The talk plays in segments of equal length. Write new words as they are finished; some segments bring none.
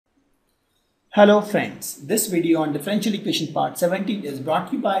Hello friends, this video on differential equation part 17 is brought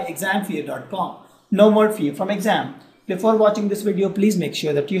to you by examfear.com. No more fear from exam. Before watching this video, please make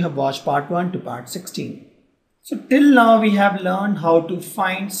sure that you have watched part 1 to part 16. So till now we have learned how to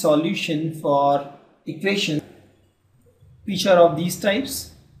find solution for equations which are of these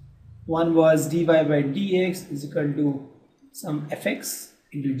types. One was dy by dx is equal to some fx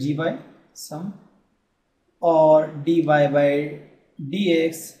into gy sum, or dy by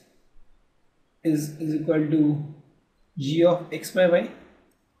dx is equal to g of x by y,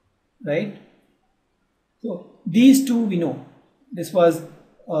 right? So these two we know. This was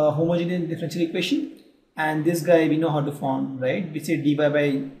a homogeneous differential equation, and this guy we know how to form, right? We say dy by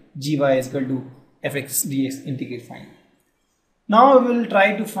gy is equal to fx dx, integrate fine. Now we will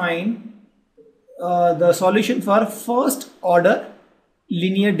try to find the solution for first order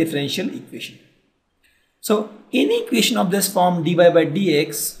linear differential equation. So any equation of this form dy by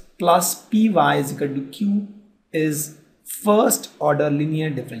dx plus py is equal to q is first order linear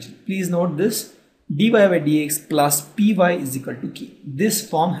differential. Please note this, dy by dx plus py is equal to q. This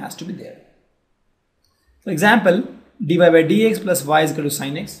form has to be there. For example, dy by dx plus y is equal to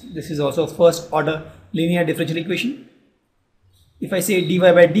sin x. This is also first order linear differential equation. If I say dy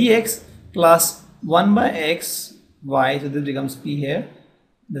by dx plus 1 by x y, so this becomes p here,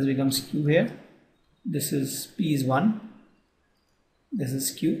 this becomes q here, this is p is 1, this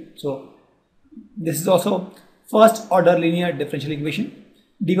is q. So this is also first order linear differential equation.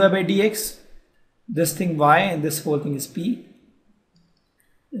 Dy by dx, this thing y and this whole thing is p,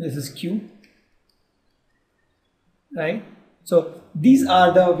 this is q, right? So these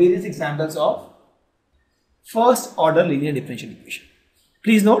are the various examples of first order linear differential equation.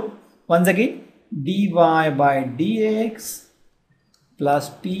 Please note once again, dy by dx plus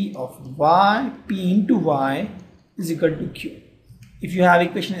p of y, p into y is equal to q. If you have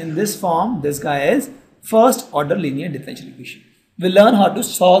equation in this form, this guy is first order linear differential equation. We'll learn how to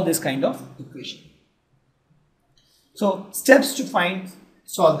solve this kind of equation. So steps to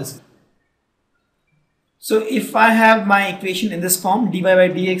solve this. So if I have my equation in this form, dy by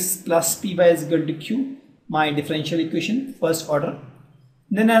dx plus py is equal to q, my differential equation, first order,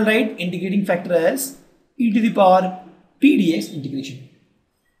 then I'll write integrating factor as e to the power p dx integration.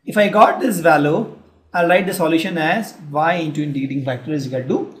 If I got this value, I'll write the solution as y into integrating factor is equal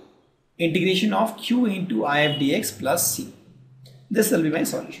to integration of q into if dx plus c. This will be my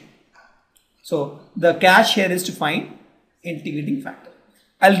solution. So the catch here is to find integrating factor.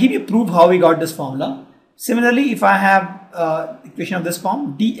 I'll give you proof how we got this formula. Similarly, if I have equation of this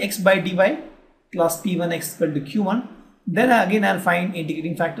form, dx by dy plus p1x equal to q1, then again I'll find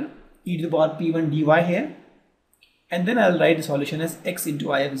integrating factor e to the power p1 dy here, and then I'll write the solution as x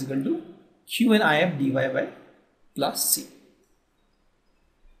into if is equal to q and if dy by plus c.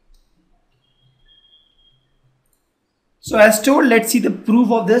 So as told, let's see the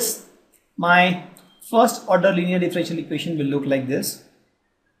proof of this. My first order linear differential equation will look like this.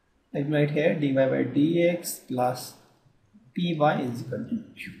 Let me write here dy by dx plus py is equal to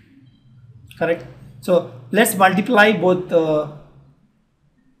q. Correct? So let's multiply both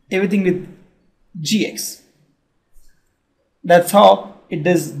everything with gx. That's how it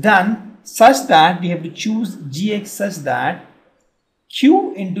is done, such that we have to choose gx such that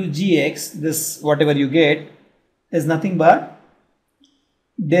q into gx, this whatever you get, is nothing but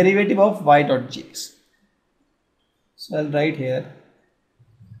derivative of y dot gx. So I'll write here,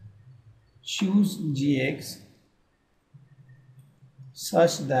 choose gx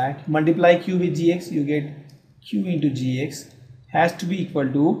such that multiply q with gx, you get q into gx has to be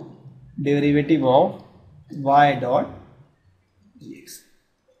equal to derivative of y dot gx.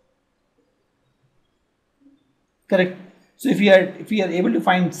 Correct? So if we are able to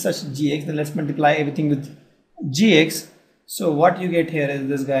find such gx, then let's multiply everything with gx. So what you get here is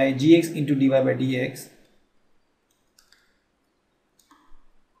this guy gx into dy by dx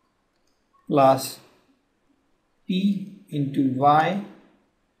plus p into y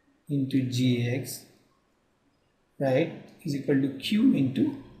into gx, right, is equal to q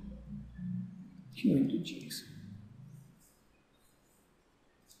into gx.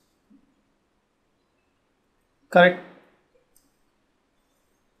 Correct?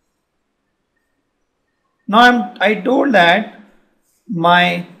 Now I told that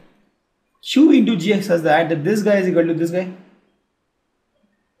my q into gx says that this guy is equal to this guy.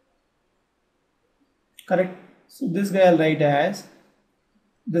 Correct? So this guy I'll write as,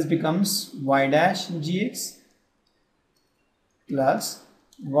 this becomes y dash gx plus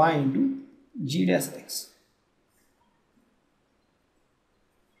y into g dash x.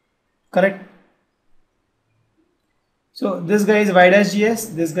 Correct? So this guy is y dash gs,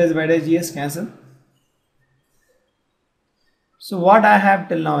 this guy is y dash gs, cancel. So what I have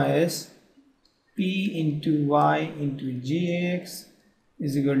till now is p into y into gx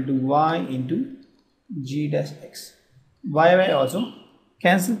is equal to y into g dash x. Y also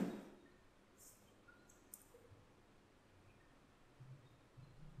cancel.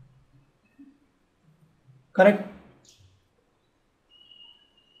 Correct?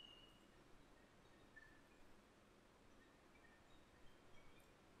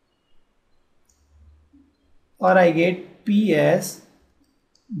 Or I get p as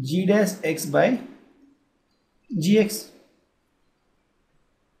g dash x by gx.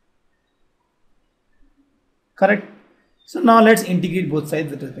 Correct? So now let's integrate both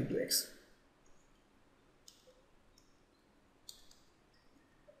sides with respect to x.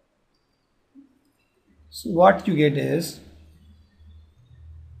 So what you get is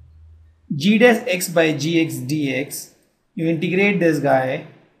g dash x by gx dx. You integrate this guy,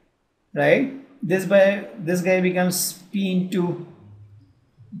 right? This guy becomes p into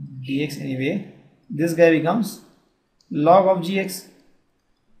dx anyway. This guy becomes log of gx.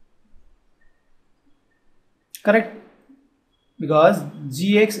 Correct? Because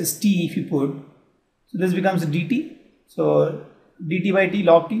gx is t if you put, so this becomes dt. So dt by t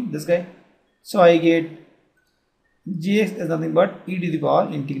log t, this guy. So I get gx is nothing but e to the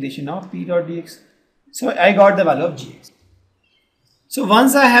power integration of p dot dx. So I got the value of gx. So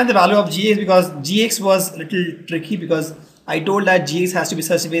once I have the value of gx, because gx was a little tricky because I told that gx has to be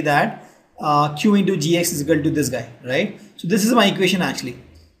such a way that q into gx is equal to this guy, right? So this is my equation actually.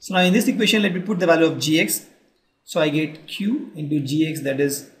 So now in this equation, let me put the value of gx. So I get q into gx, that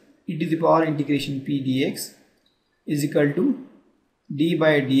is e to the power integration p dx is equal to d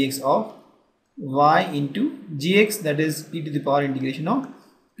by dx of y into gx, that is e to the power integration of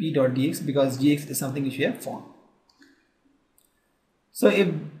p dot dx, because gx is something which we have formed. So if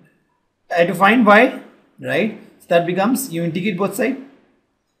I have to find y, right, so that becomes, you integrate both sides.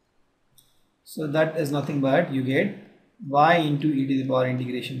 So that is nothing but you get y into e to the power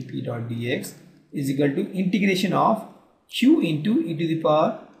integration p dot dx is equal to integration of q into e to the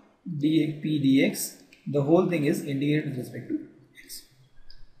power dx p dx. The whole thing is integrated with respect to x.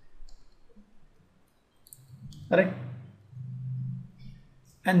 Correct?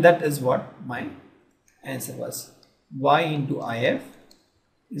 And that is what my answer was. Y into if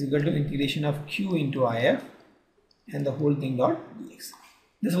is equal to integration of q into if and the whole thing dot dx.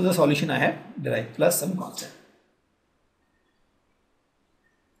 This was the solution I have derived plus some constant.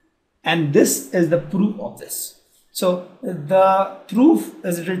 And this is the proof of this. So the proof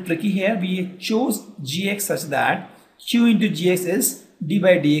is a little tricky here. We chose gx such that q into gx is d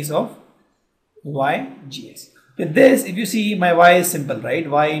by dx of y gx. With this, if you see, my y is simple, right?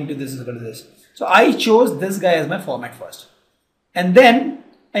 Y into this is equal to this. So I chose this guy as my format first. And then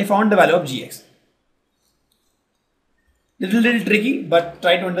I found the value of gx. Little tricky, but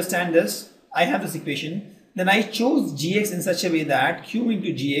try to understand this. I have this equation. Then I chose gx in such a way that q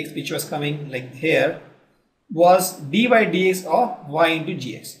into gx, which was coming like here, was d by dx of y into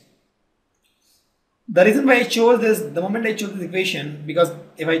gx. The reason why I chose this, the moment I chose this equation, because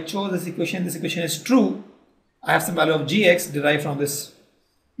if I chose this equation is true, I have some value of gx derived from this,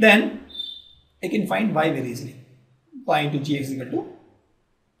 then I can find y very easily. Y into gx is equal to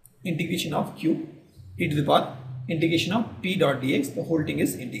integration of q e to the power integration of p dot dx. The whole thing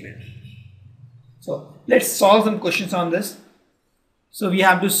is integrated. So let's solve some questions on this. So we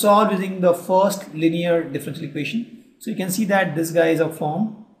have to solve using the first linear differential equation. So you can see that this guy is of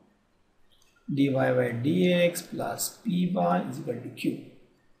form dy by dx plus py is equal to q,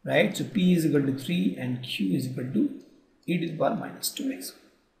 right? So p is equal to 3 and q is equal to e to the power minus 2x.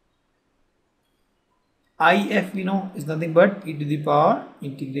 if we know is nothing but e to the power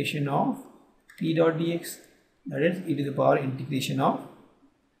integration of p dot dx, that is e to the power integration of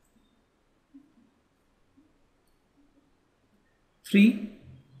 3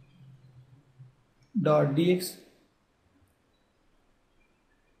 dot dx.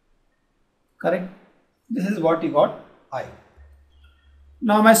 Correct? This is what you got I.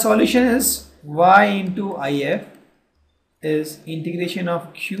 Now my solution is y into if is integration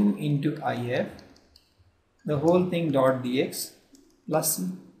of q into if, the whole thing dot dx plus c.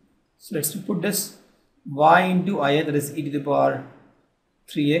 So let's put this y into if, that is e to the power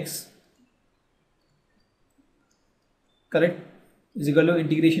 3x, correct, is equal to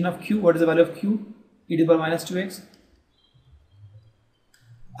integration of q. What is the value of q? E to the power minus 2x,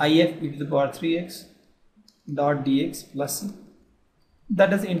 if e to the power 3x dot dx plus c.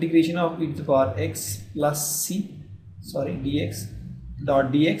 That is integration of e to the power x plus c, sorry, dx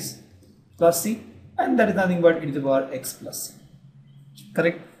dot dx plus c. and that is nothing but e to the power x plus c.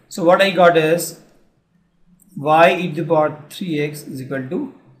 Correct? So what I got is y e to the power 3x is equal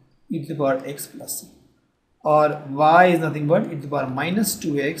to e to the power x plus c, or y is nothing but e to the power minus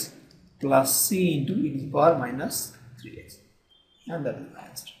 2x plus c into e to the power minus 3x, and that is the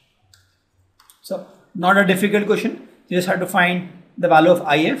answer. So not a difficult question, you just have to find the value of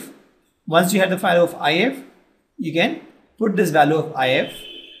if. Once you have the value of if, you can put this value of if,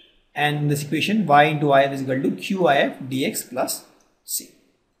 and in this equation y into if is equal to qif dx plus c.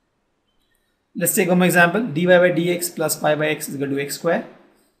 Let's take one example. Dy by dx plus pi by x is equal to x square.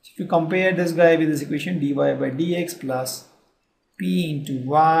 If you compare this guy with this equation, dy by dx plus p into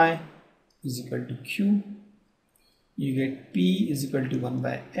y is equal to q, you get p is equal to 1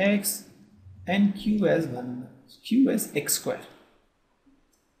 by x and q as x square.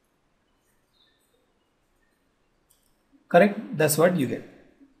 Correct? That's what you get.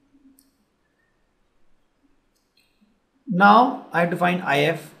 Now I have to find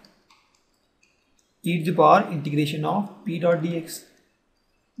if, e to the power integration of p dot dx,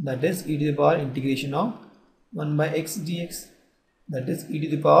 that is e to the power integration of 1 by x dx, that is e to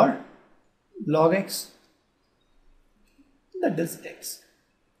the power log x, that is x.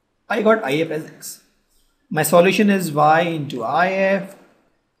 I got if as x. My solution is y into if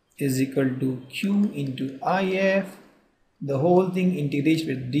is equal to q into if, the whole thing integrates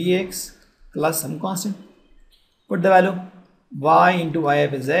with dx plus some constant. Put the value y into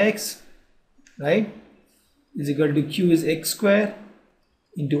if is x, right, is equal to q is x square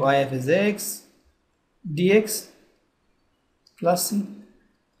into if is x dx plus c.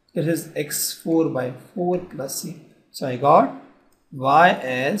 It is x4 by 4 plus c. So I got y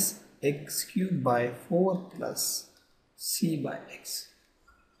as x cubed by 4 plus c by x,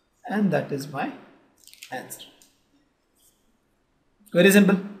 and that is my answer. Very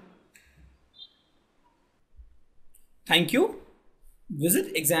simple. Thank you.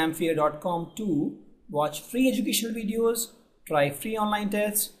 Visit examfear.com to watch free educational videos, try free online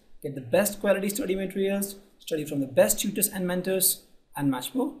tests, get the best quality study materials, study from the best tutors and mentors, and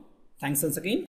much more. Thanks once again.